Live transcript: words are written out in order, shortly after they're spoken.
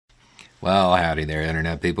Well, howdy there,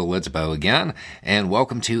 Internet people. It's Bo again, and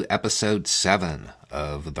welcome to episode 7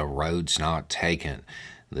 of the Roads Not Taken.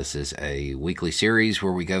 This is a weekly series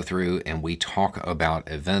where we go through and we talk about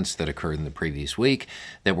events that occurred in the previous week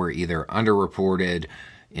that were either underreported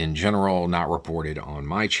in general, not reported on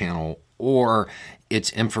my channel, or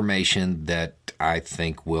it's information that I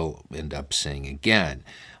think we'll end up seeing again.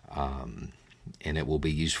 And it will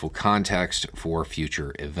be useful context for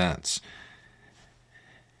future events.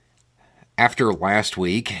 After last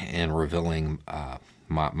week and revealing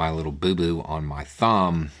my little boo-boo on my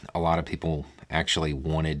thumb, a lot of people actually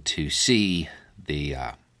wanted to see the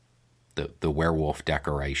werewolf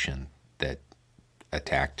decoration that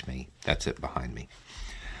attacked me. That's it behind me.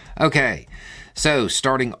 Okay, so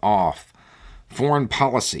starting off, foreign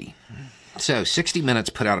policy. So 60 Minutes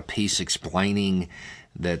put out a piece explaining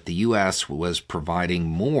that the U.S. was providing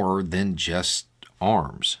more than just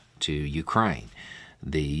arms to Ukraine.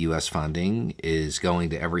 The U.S. funding is going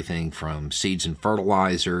to everything from seeds and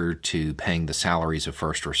fertilizer to paying the salaries of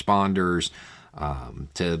first responders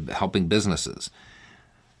to helping businesses.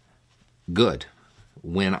 Good.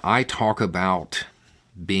 When I talk about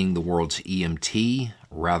being the world's EMT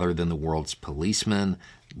rather than the world's policeman,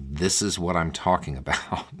 this is what I'm talking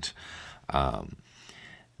about.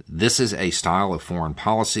 This is a style of foreign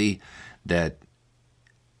policy that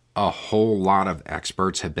a whole lot of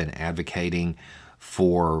experts have been advocating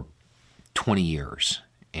for 20 years,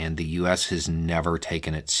 and the U.S. has never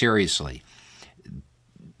taken it seriously.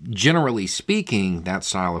 Generally speaking, that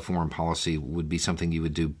style of foreign policy would be something you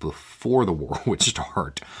would do before the war would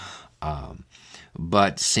start.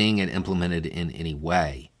 But seeing it implemented in any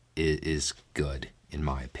way is good, in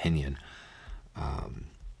my opinion.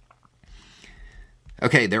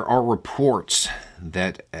 Okay, there are reports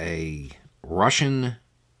that a Russian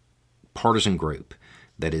partisan group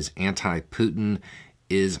that is anti-Putin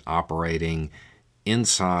is operating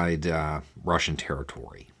inside Russian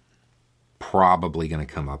territory. Probably going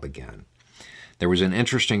to come up again. There was an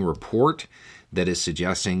interesting report that is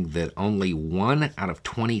suggesting that only 1 out of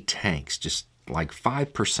 20 tanks, just like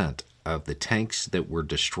 5% of the tanks that were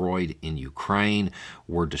destroyed in Ukraine,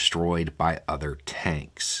 were destroyed by other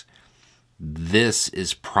tanks. This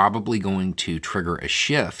is probably going to trigger a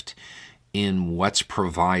shift in what's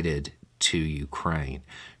provided to Ukraine.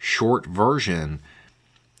 Short version,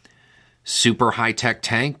 super high-tech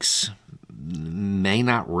tanks may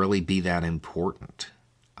not really be that important,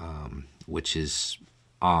 which is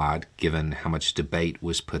odd given how much debate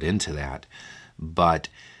was put into that. But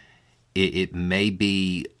it may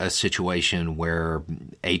be a situation where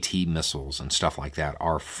AT missiles and stuff like that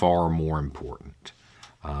are far more important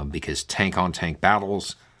because tank-on-tank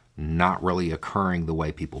battles not really occurring the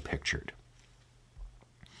way people pictured.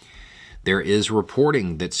 There is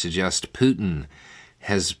reporting that suggests Putin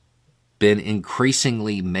has been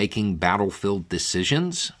increasingly making battlefield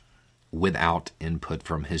decisions without input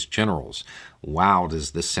from his generals. Wow,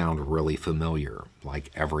 does this sound really familiar,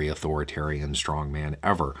 like every authoritarian strongman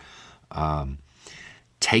ever.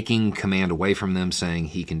 Taking command away from them, saying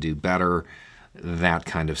he can do better, that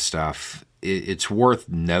kind of stuff. It's worth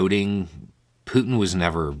noting Putin was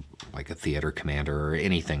never like a theater commander or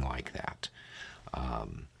anything like that.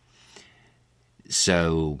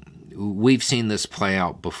 So we've seen this play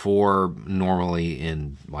out before, normally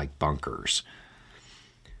in like bunkers.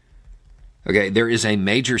 Okay, there is a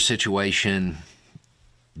major situation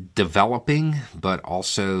developing, but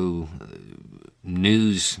also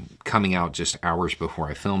news coming out just hours before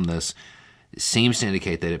I filmed this seems to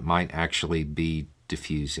indicate that it might actually be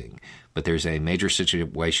diffusing. But there's a major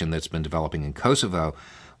situation that's been developing in Kosovo,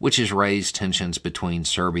 which has raised tensions between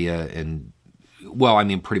Serbia and, well, I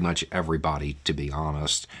mean, pretty much everybody, to be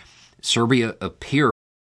honest. Serbia appears.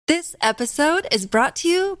 This episode is brought to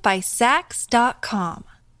you by Sax.com.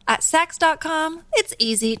 At Sax.com, it's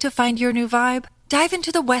easy to find your new vibe. Dive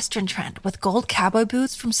into the Western trend with gold cowboy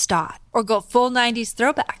boots from Stott, or go full 90s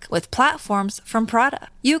throwback with platforms from Prada.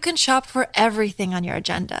 You can shop for everything on your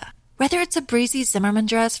agenda, whether it's a breezy Zimmermann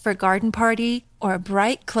dress for a garden party or a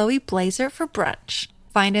bright Chloe blazer for brunch.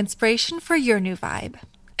 Find inspiration for your new vibe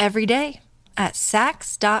every day at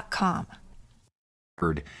Sax.com.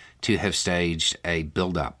 To have staged a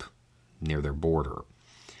build-up near their border.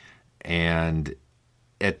 And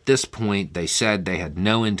at this point, they said they had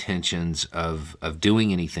no intentions of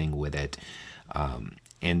doing anything with it.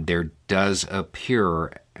 And there does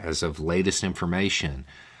appear, as of latest information,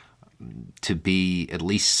 to be at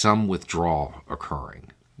least some withdrawal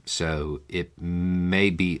occurring. So it may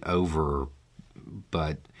be over,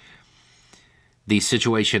 but the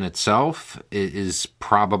situation itself is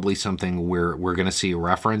probably something we're going to see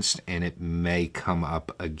referenced, and it may come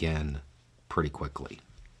up again pretty quickly.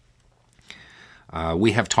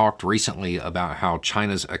 We have talked recently about how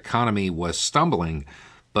China's economy was stumbling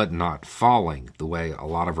but not falling, the way a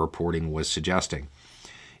lot of reporting was suggesting.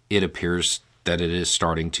 It appears that it is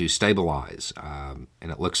starting to stabilize, and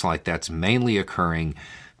it looks like that's mainly occurring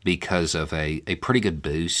because of a pretty good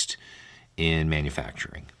boost in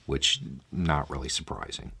manufacturing, which not really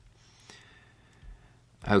surprising.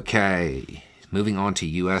 Okay, moving on to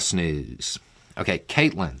U.S. news. Okay,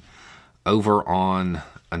 Caitlin, over on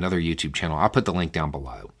another YouTube channel, I'll put the link down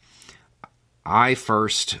below. I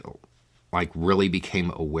first really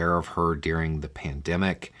became aware of her during the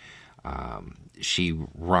pandemic. She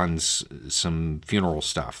runs some funeral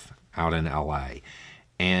stuff out in LA,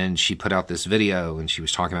 and she put out this video, and she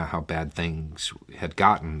was talking about how bad things had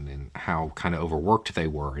gotten and how kind of overworked they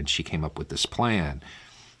were, and she came up with this plan.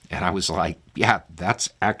 And I was like, yeah, that's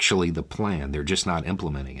actually the plan. They're just not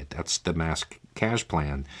implementing it. That's the mass cash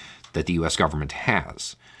plan that the U.S. government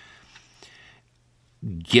has.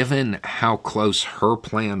 Given how close her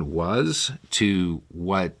plan was to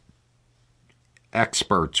what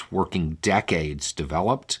experts working decades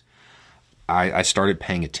developed, I started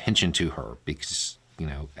paying attention to her because,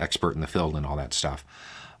 expert in the field and all that stuff.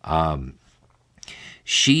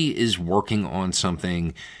 She is working on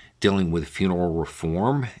something dealing with funeral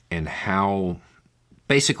reform and how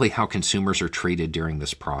consumers are treated during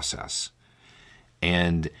this process.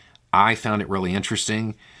 And I found it really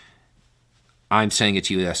interesting. I'm saying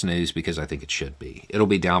it's U.S. news because I think it should be. It'll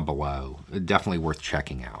be down below. Definitely worth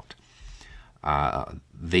checking out.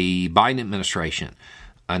 The Biden administration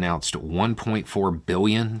announced $1.4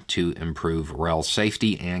 billion to improve rail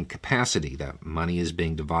safety and capacity. That money is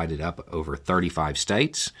being divided up over 35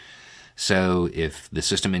 states. So if the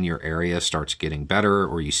system in your area starts getting better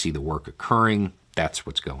or you see the work occurring, that's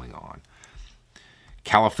what's going on.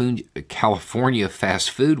 California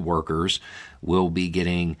fast food workers will be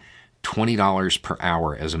getting $20 per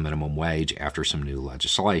hour as a minimum wage after some new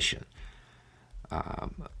legislation.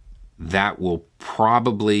 That will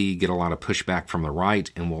probably get a lot of pushback from the right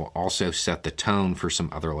and will also set the tone for some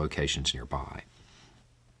other locations nearby.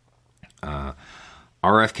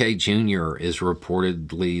 RFK Jr. is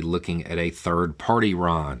reportedly looking at a third-party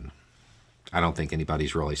run. I don't think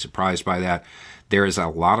anybody's really surprised by that. There is a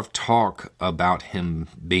lot of talk about him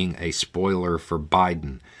being a spoiler for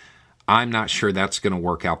Biden. I'm not sure that's going to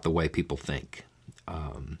work out the way people think.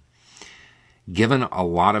 Given a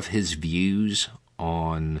lot of his views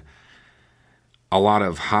on a lot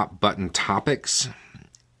of hot-button topics,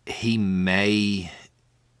 he may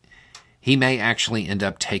actually end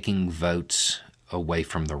up taking votes away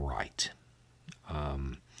from the right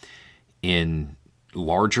in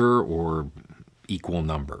larger or equal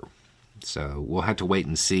number. So we'll have to wait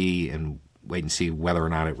and see whether or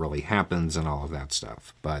not it really happens and all of that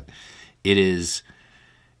stuff. But it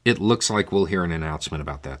looks like we'll hear an announcement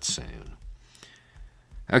about that soon.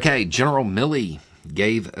 Okay, General Milley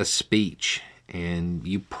gave a speech, and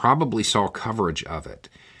you probably saw coverage of it.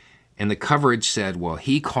 And the coverage said, well,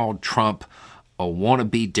 he called Trump a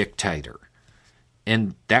wannabe dictator.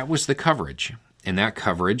 And that was the coverage. And that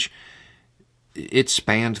coverage, it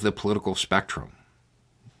spanned the political spectrum.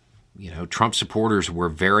 Trump supporters were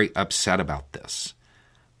very upset about this.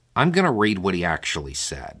 I'm going to read what he actually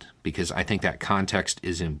said because I think that context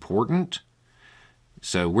is important.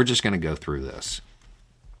 So we're just going to go through this.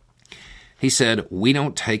 He said, "We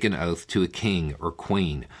don't take an oath to a king or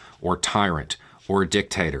queen or tyrant or a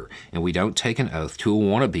dictator, and we don't take an oath to a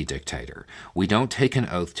wannabe dictator. We don't take an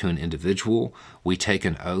oath to an individual. We take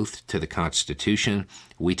an oath to the Constitution.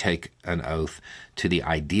 We take an oath to the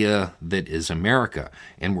idea that is America,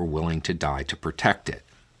 and we're willing to die to protect it."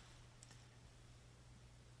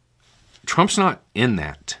 Trump's not in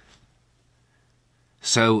that.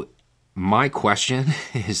 So my question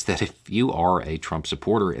is that if you are a Trump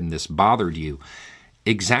supporter and this bothered you,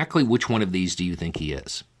 exactly which one of these do you think he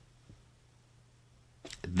is?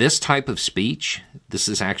 This type of speech, this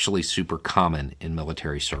is actually super common in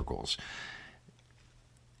military circles.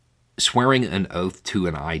 Swearing an oath to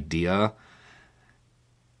an idea,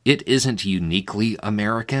 it isn't uniquely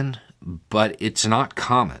American, but it's not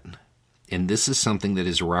common. And this is something that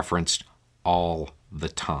is referenced all the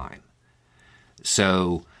time.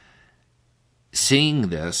 So seeing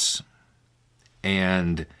this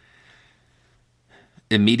and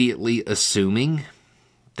immediately assuming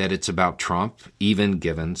that it's about Trump, even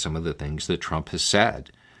given some of the things that Trump has said,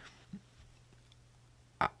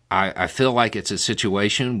 I feel like it's a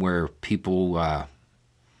situation where people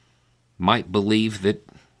might believe that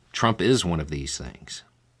Trump is one of these things.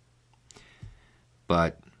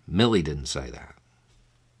 But Milley didn't say that.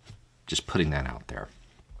 Just putting that out there.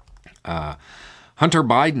 Hunter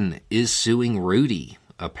Biden is suing Rudy,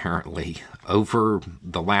 apparently, over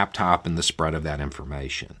the laptop and the spread of that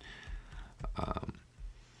information.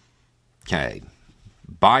 Okay.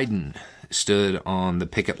 Biden stood on the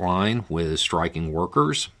picket line with striking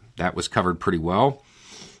workers. That was covered pretty well.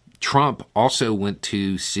 Trump also went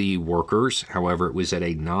to see workers. However, it was at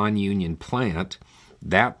a non-union plant.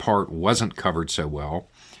 That part wasn't covered so well.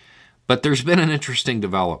 But there's been an interesting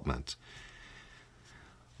development.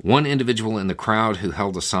 One individual in the crowd who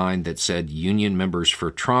held a sign that said "Union Members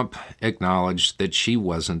for Trump" acknowledged that she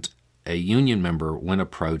wasn't a union member when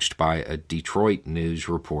approached by a Detroit news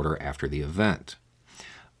reporter after the event.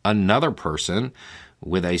 Another person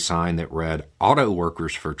with a sign that read "Auto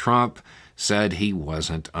Workers for Trump" said he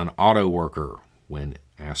wasn't an auto worker when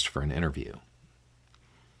asked for an interview.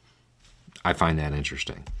 I find that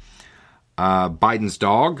interesting. Biden's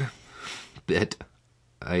dog bit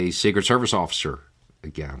a Secret Service officer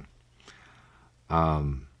again. I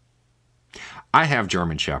have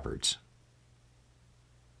German Shepherds.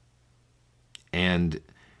 And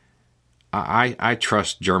I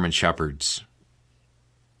trust German Shepherds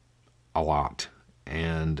a lot.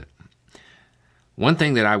 And one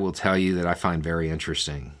thing that I will tell you that I find very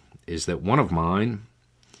interesting is that one of mine,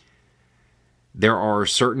 there are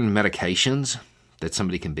certain medications that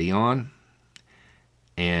somebody can be on,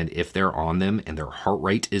 and if they're on them and their heart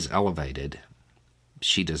rate is elevated,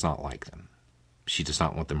 she does not like them. She does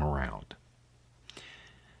not want them around.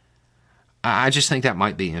 I just think that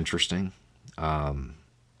might be interesting.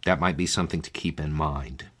 That might be something to keep in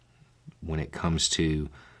mind when it comes to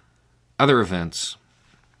other events.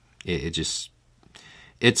 It's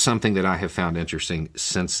something that I have found interesting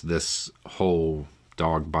since this whole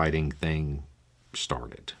dog biting thing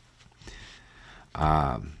started.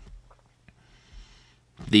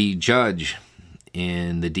 The judge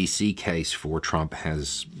in the D.C. case for Trump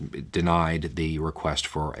has denied the request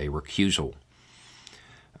for a recusal.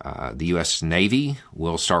 The U.S. Navy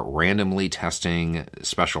will start randomly testing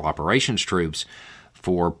special operations troops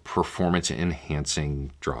for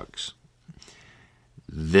performance-enhancing drugs.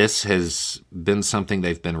 This has been something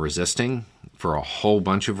they've been resisting for a whole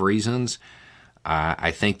bunch of reasons.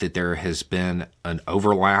 I think that there has been an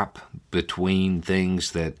overlap between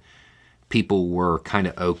things that people were kind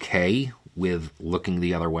of okay with looking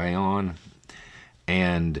the other way on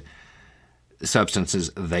and substances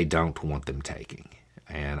they don't want them taking.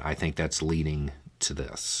 And I think that's leading to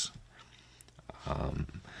this.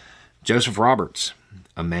 Joseph Roberts,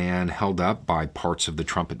 a man held up by parts of the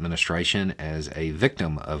Trump administration as a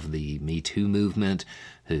victim of the Me Too movement,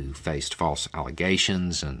 who faced false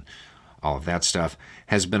allegations and all of that stuff,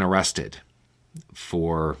 has been arrested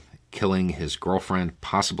for killing his girlfriend,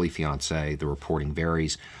 possibly fiancée. The reporting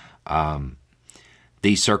varies.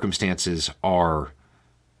 These circumstances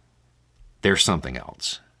they're something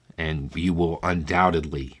else. And you will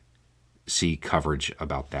undoubtedly see coverage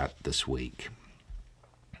about that this week.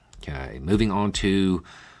 Okay, moving on to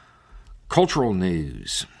cultural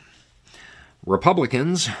news.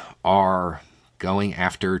 Republicans are going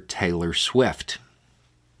after Taylor Swift.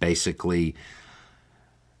 Basically,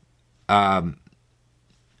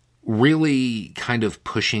 really kind of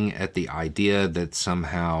pushing at the idea that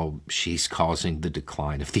somehow she's causing the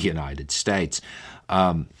decline of the United States.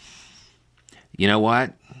 You know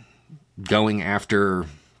what? Going after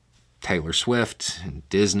Taylor Swift and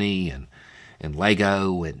Disney and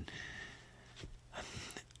Lego and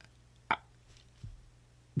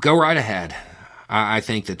go right ahead. I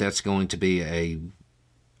think that that's going to be a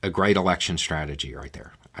great election strategy right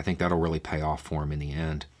there. I think that'll really pay off for him in the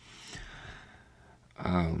end.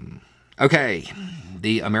 Okay,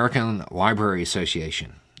 the American Library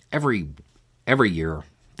Association. Every year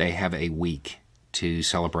they have a week to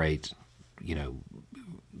celebrate,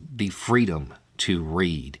 the freedom to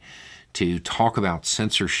read, to talk about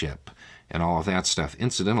censorship and all of that stuff.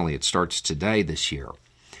 Incidentally, it starts today this year.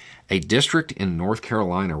 A district in North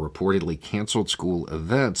Carolina reportedly canceled school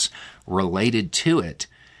events related to it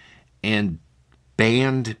and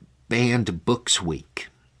banned Books Week.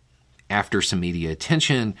 After some media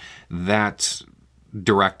attention, that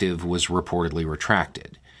directive was reportedly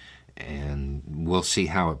retracted. And we'll see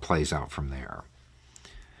how it plays out from there.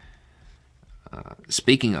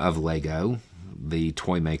 Speaking of Lego, the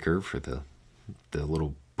toy maker for the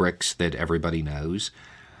little bricks that everybody knows,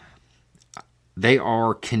 they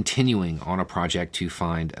are continuing on a project to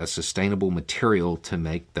find a sustainable material to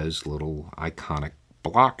make those little iconic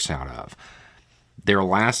blocks out of. Their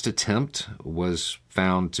last attempt was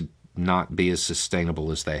found to not be as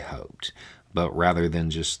sustainable as they hoped, But rather than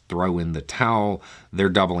just throw in the towel, they're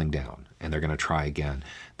doubling down and they're going to try again.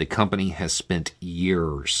 The company has spent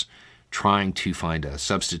years trying to find a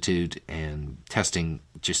substitute and testing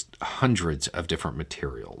just hundreds of different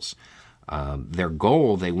materials. Their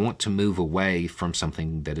goal, they want to move away from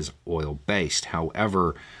something that is oil-based.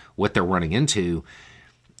 However, what they're running into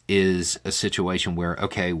is a situation where,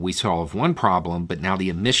 okay, we solve one problem, but now the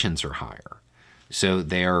emissions are higher. So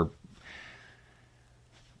they're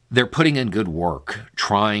putting in good work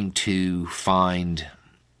trying to find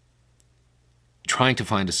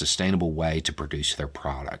a sustainable way to produce their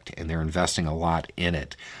product, and they're investing a lot in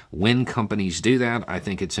it. When companies do that, I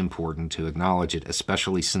think it's important to acknowledge it,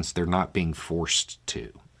 especially since they're not being forced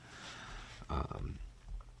to.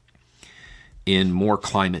 In more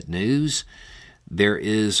climate news, there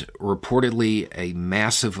is reportedly a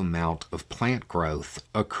massive amount of plant growth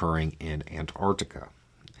occurring in Antarctica.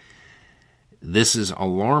 This is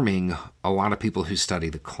alarming a lot of people who study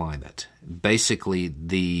the climate. Basically,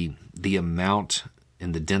 the amount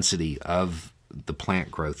and the density of the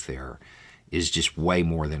plant growth there is just way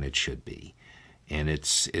more than it should be. And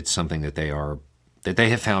it's something that they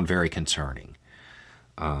have found very concerning.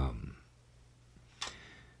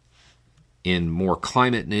 In more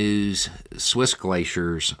climate news, Swiss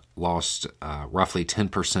glaciers lost roughly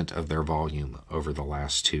 10% of their volume over the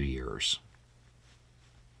last 2 years.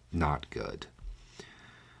 Not good.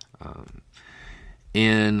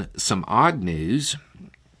 In some odd news,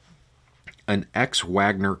 an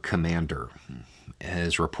ex-Wagner commander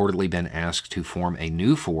has reportedly been asked to form a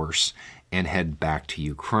new force and head back to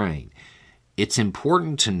Ukraine. It's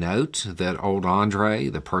important to note that old Andre,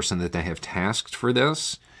 the person that they have tasked for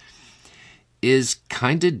this, is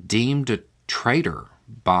kind of deemed a traitor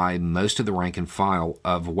by most of the rank and file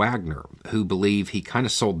of Wagner, who believe he kind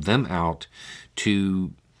of sold them out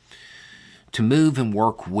to move and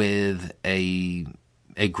work with a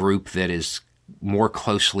group that is more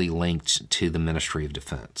closely linked to the Ministry of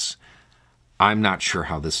Defense. I'm not sure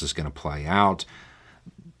how this is going to play out,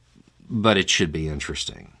 but it should be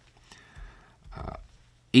interesting.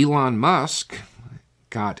 Elon Musk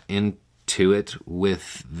got into it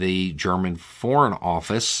with the German Foreign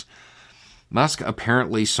Office. Musk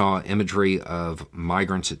apparently saw imagery of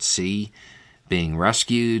migrants at sea being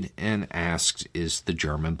rescued and asked, is the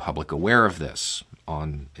German public aware of this,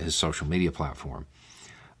 on his social media platform.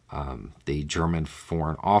 The German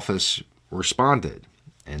Foreign Office responded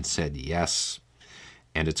and said yes,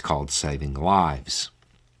 and it's called Saving Lives.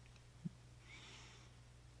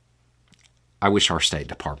 I wish our State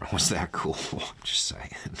Department was that cool. I'm just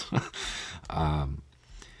saying.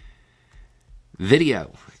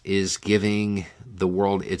 Video is giving the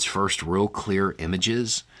world its first real clear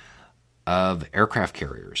images of aircraft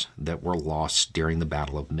carriers that were lost during the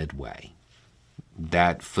Battle of Midway.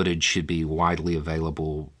 That footage should be widely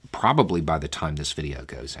available probably by the time this video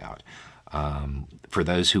goes out. For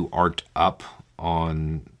those who aren't up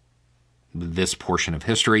on this portion of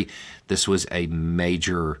history, this was a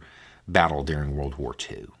major battle during World War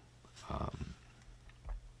II.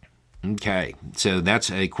 Okay, so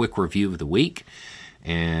that's a quick review of the week.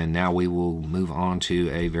 And now we will move on to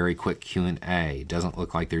a very quick Q&A. Doesn't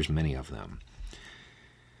look like there's many of them.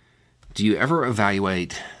 Do you ever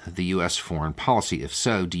evaluate the U.S. foreign policy? If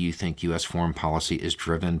so, do you think U.S. foreign policy is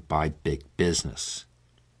driven by big business?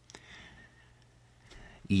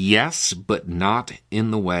 Yes, but not in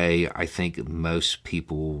the way I think most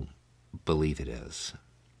people believe it is.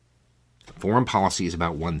 Foreign policy is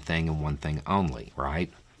about one thing and one thing only,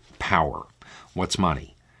 right? Power. What's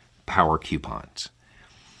money? Power coupons.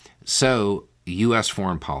 So, U.S.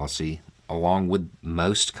 foreign policy, along with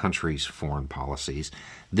most countries' foreign policies,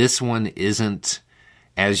 this one isn't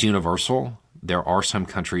as universal. There are some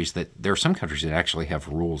countries that actually have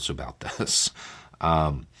rules about this.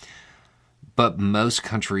 But most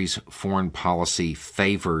countries' foreign policy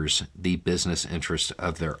favors the business interests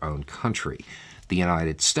of their own country. The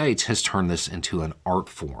United States has turned this into an art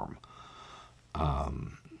form.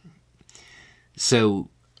 So,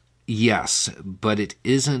 yes, but it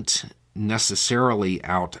isn't necessarily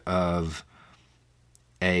out of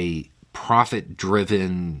a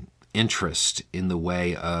profit-driven interest in the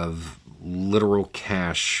way of literal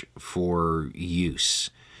cash for use.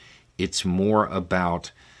 It's more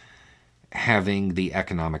about having the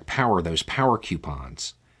economic power, those power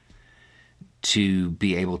coupons, to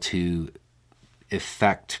be able to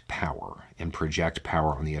effect power and project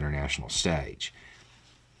power on the international stage.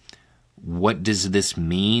 What does this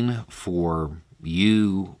mean for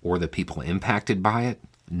you or the people impacted by it?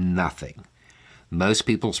 Nothing. Most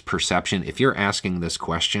people's perception, if you're asking this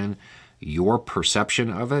question, your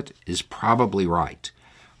perception of it is probably right.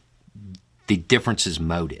 The difference is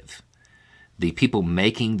motive. The people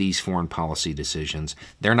making these foreign policy decisions,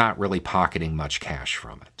 they're not really pocketing much cash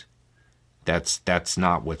from it. That's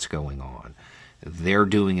not what's going on. They're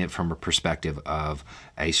doing it from a perspective of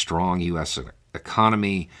a strong U.S.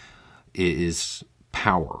 economy is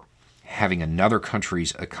power. Having another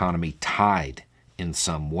country's economy tied in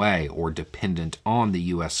some way or dependent on the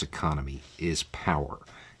U.S. economy is power.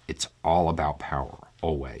 It's all about power,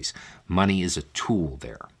 always. Money is a tool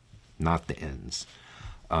there, not the ends.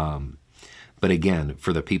 But again,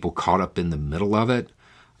 for the people caught up in the middle of it,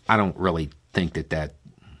 I don't really think that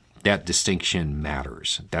distinction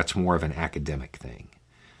matters. That's more of an academic thing.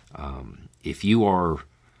 If you're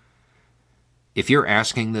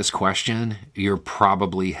asking this question, you're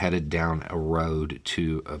probably headed down a road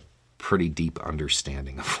to a pretty deep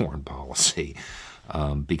understanding of foreign policy,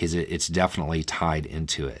 because it's definitely tied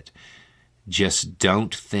into it. Just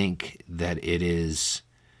don't think that it's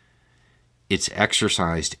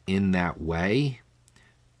exercised in that way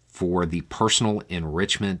for the personal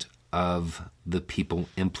enrichment of the people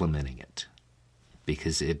implementing it,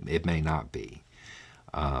 because it may not be.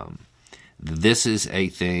 This is a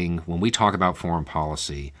thing, when we talk about foreign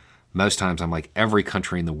policy, most times I'm like, every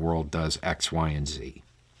country in the world does X, Y, and Z.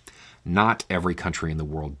 Not every country in the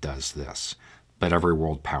world does this, but every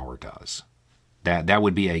world power does. That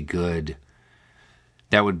would be a good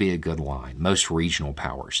line. Most regional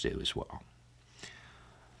powers do as well.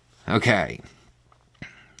 Okay.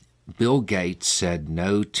 Bill Gates said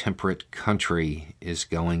no temperate country is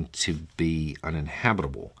going to be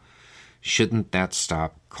uninhabitable. Shouldn't that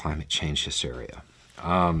stop climate change hysteria?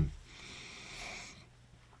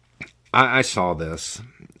 I saw this.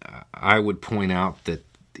 I would point out that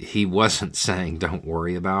he wasn't saying don't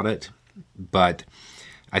worry about it, but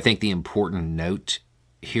I think the important note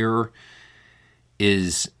here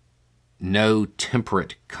is no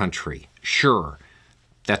temperate country. Sure,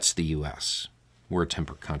 that's the U.S. We're a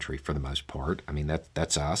temperate country for the most part. I mean,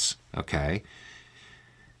 that's us, okay?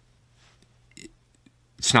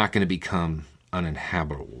 It's not going to become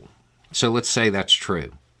uninhabitable. So let's say that's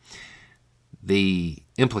true. The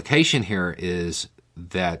implication here is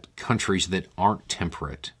that countries that aren't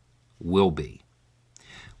temperate will be.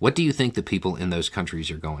 What do you think the people in those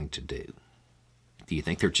countries are going to do? Do you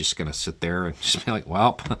think they're just going to sit there and just be like,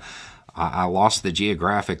 well, I lost the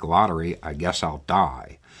geographic lottery, I guess I'll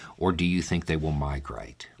die? Or do you think they will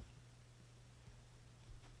migrate?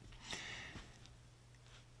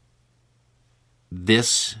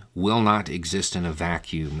 This will not exist in a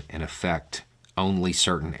vacuum and affect only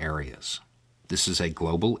certain areas. This is a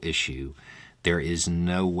global issue. There is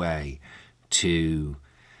no way to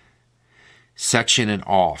section it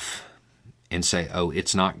off and say, oh,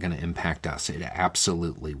 it's not going to impact us. It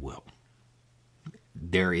absolutely will.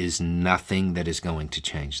 There is nothing that is going to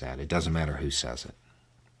change that. It doesn't matter who says it.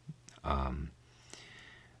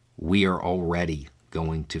 We are already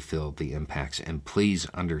going to feel the impacts. And please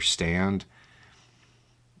understand,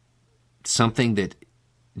 something that,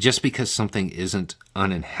 just because something isn't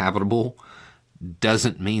uninhabitable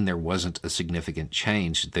doesn't mean there wasn't a significant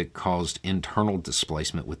change that caused internal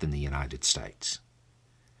displacement within the United States.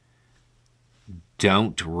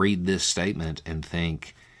 Don't read this statement and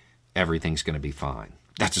think everything's going to be fine.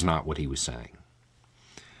 That's not what he was saying.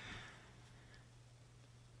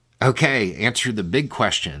 Okay, answer the big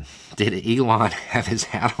question. Did Elon have his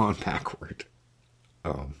hat on backward?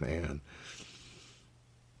 Oh, man.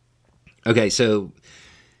 Okay, so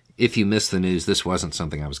if you missed the news, this wasn't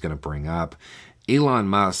something I was going to bring up. Elon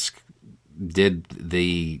Musk did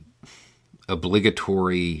the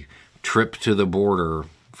obligatory trip to the border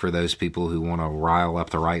for those people who want to rile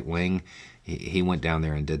up the right wing. He went down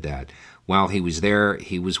there and did that. While he was there,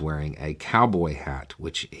 he was wearing a cowboy hat,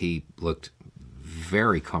 which he looked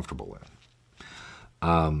very comfortable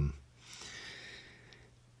in.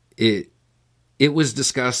 It was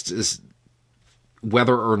discussed as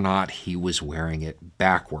whether or not he was wearing it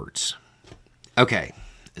backwards. Okay,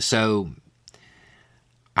 so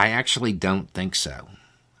I actually don't think so.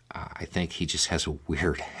 I think he just has a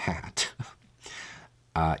weird hat.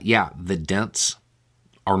 Yeah, the dents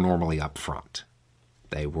are normally up front.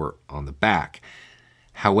 They were on the back.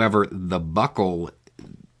 However, the buckle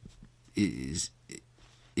is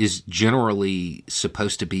generally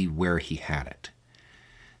supposed to be where he had it.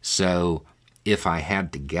 So if I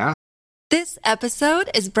had to guess... This episode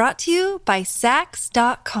is brought to you by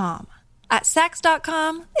Sax.com. At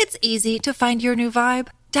Sax.com, it's easy to find your new vibe.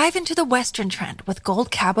 Dive into the Western trend with gold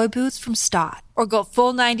cowboy boots from Stott, or go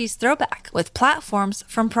full 90s throwback with platforms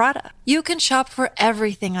from Prada. You can shop for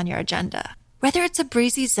everything on your agenda, whether it's a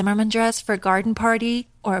breezy Zimmermann dress for a garden party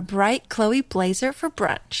or a bright Chloe blazer for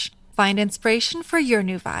brunch. Find inspiration for your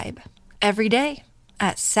new vibe every day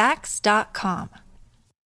at Sax.com.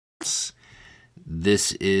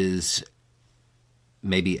 This is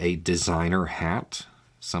maybe a designer hat,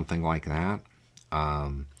 something like that,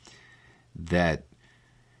 that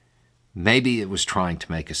maybe it was trying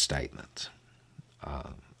to make a statement.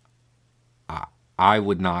 I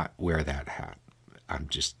would not wear that hat. I'm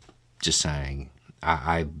just saying.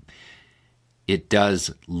 It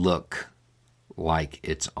does look like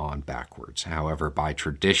it's on backwards. However, by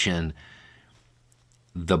tradition,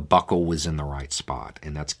 the buckle was in the right spot,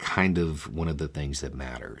 and that's kind of one of the things that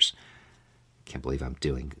matters. Can't believe I'm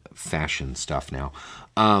doing fashion stuff now.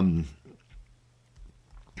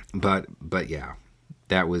 But yeah,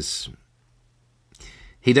 that was...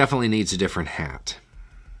 He definitely needs a different hat.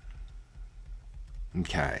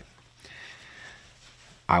 Okay.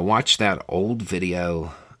 I watched that old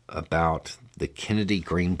video about the Kennedy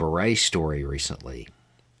Green Beret story recently.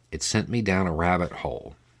 It sent me down a rabbit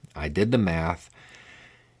hole. I did the math,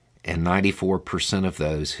 and 94% of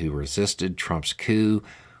those who resisted Trump's coup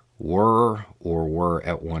were or were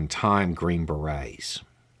at one time Green Berets.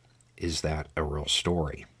 Is that a real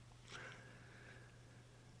story?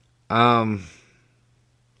 Okay.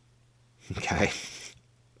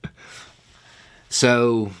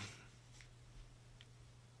 So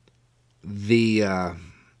the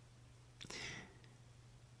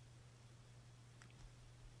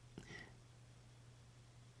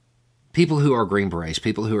people who are Green Berets,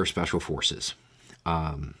 people who are special forces,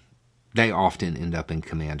 they often end up in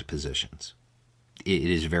command positions. It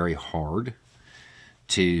is very hard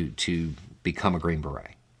to become a Green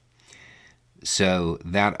Beret. So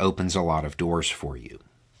that opens a lot of doors for you.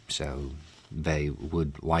 So they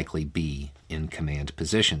would likely be in command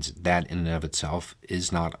positions. That in and of itself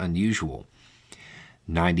is not unusual.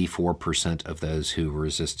 94% of those who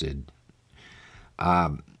resisted...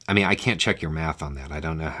 I can't check your math on that. I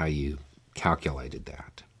don't know how you calculated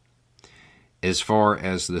that. As far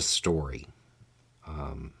as this story,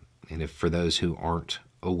 and if for those who aren't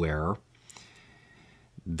aware,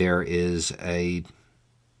 there is a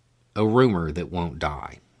rumor that won't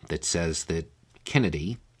die that says that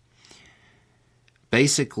Kennedy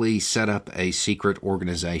basically set up a secret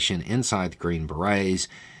organization inside the Green Berets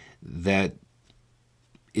that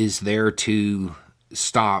is there to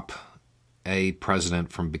stop a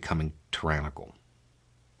president from becoming tyrannical,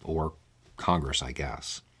 or Congress, I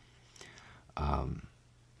guess. And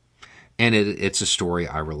it's a story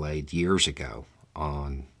I relayed years ago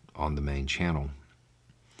on the main channel.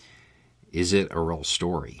 Is it a real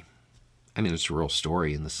story? I mean, it's a real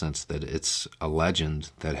story in the sense that it's a legend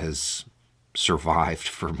that has survived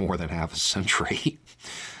for more than half a century.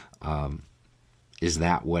 Is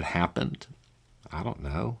that what happened? I don't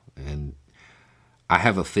know. And I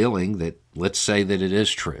have a feeling that, let's say that it is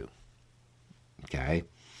true. Okay?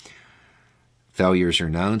 Failures are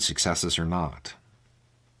known, successes are not.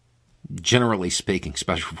 Generally speaking,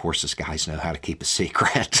 Special Forces guys know how to keep a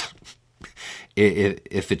secret.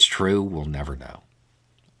 If it's true, we'll never know.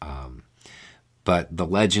 But the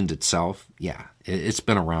legend itself, yeah, it's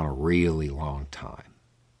been around a really long time.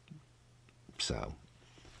 So,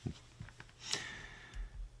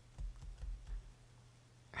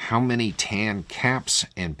 how many tan caps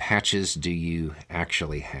and patches do you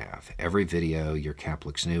actually have? Every video, your cap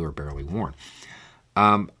looks new or barely worn.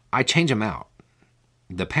 I change them out.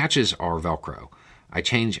 The patches are Velcro. I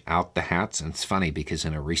change out the hats, and it's funny because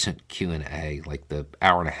in a recent Q&A, like the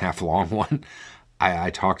hour-and-a-half long one, I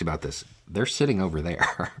talked about this. They're sitting over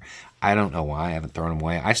there. I don't know why. I haven't thrown them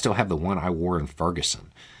away. I still have the one I wore in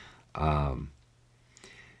Ferguson.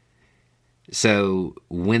 So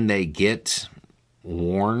when they get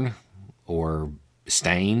worn or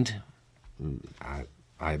stained,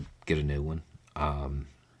 I get a new one.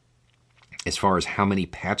 As far as how many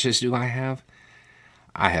patches do I have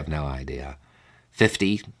no idea.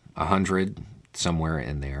 50, 100, somewhere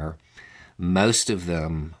in there. Most of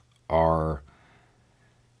them are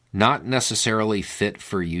not necessarily fit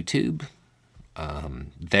for YouTube.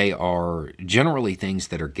 They are generally things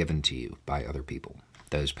that are given to you by other people,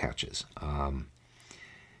 those patches.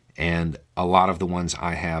 And a lot of the ones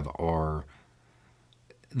I have are,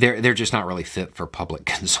 they're just not really fit for public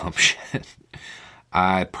consumption.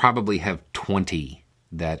 I probably have 20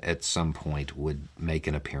 that at some point would make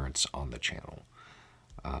an appearance on the channel.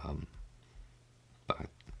 But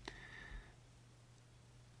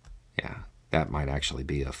yeah, that might actually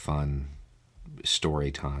be a fun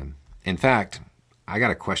story time. In fact, I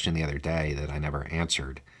got a question the other day that I never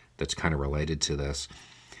answered that's kind of related to this.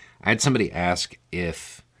 I had somebody ask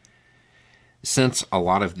if since a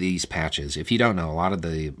lot of these patches, if you don't know, a lot of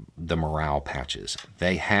the morale patches,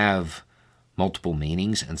 they have multiple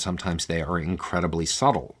meanings, and sometimes they are incredibly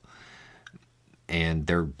subtle, and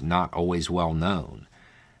they're not always well known.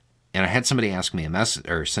 And I had somebody ask me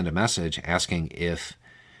send a message asking if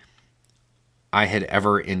I had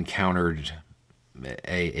ever encountered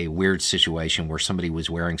a weird situation where somebody was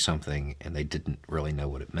wearing something and they didn't really know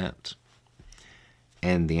what it meant.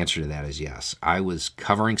 And the answer to that is yes. I was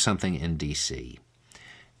covering something in D.C.,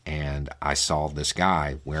 and I saw this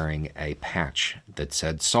guy wearing a patch that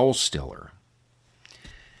said Soul Stiller.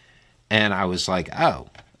 And I was like, oh,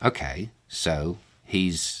 okay, so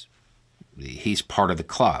he's part of the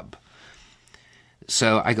club.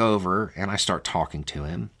 So I go over and I start talking to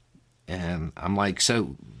him, and I'm like,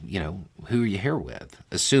 so, who are you here with?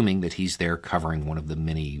 Assuming that he's there covering one of the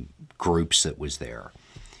many groups that was there.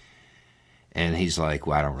 And he's like,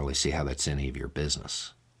 well, I don't really see how that's any of your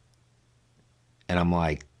business. And I'm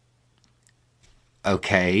like,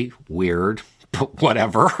 okay, weird, but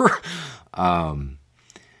whatever. And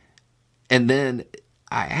then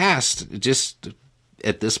I asked, just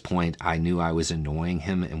at this point, I knew I was annoying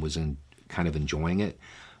him and was kind of enjoying it.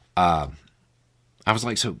 I was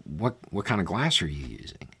like, so what kind of glass are you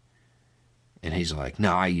using? And he's like,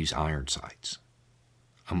 no, I use iron sights.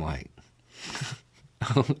 I'm like,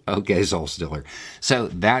 okay, Soul Stiller. So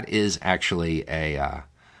that is actually a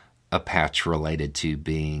patch related to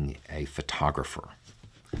being a photographer.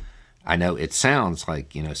 I know it sounds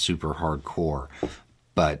like, super hardcore,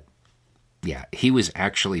 but yeah, he was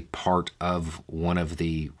actually part of one of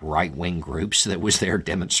the right-wing groups that was there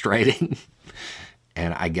demonstrating.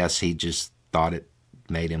 And I guess he just thought it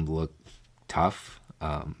made him look tough.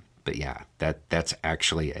 But yeah, that's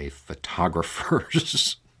actually a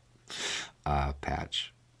photographer's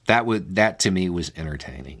patch. That to me was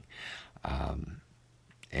entertaining.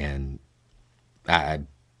 And that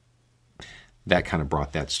kind of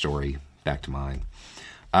brought that story back to mind.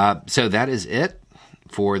 So that is it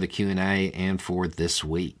for the Q&A and for this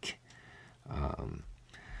week.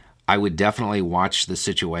 I would definitely watch the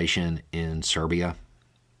situation in Serbia,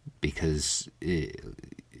 because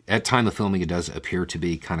at time of filming it does appear to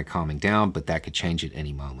be kind of calming down, but that could change at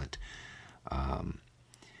any moment.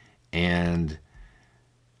 And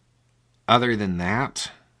other than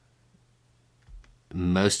that,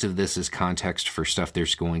 most of this is context for stuff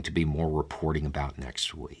there's going to be more reporting about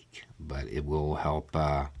next week, but it will help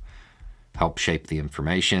shape the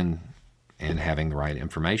information, and having the right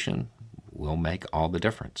information will make all the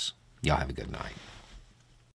difference. Y'all have a good night.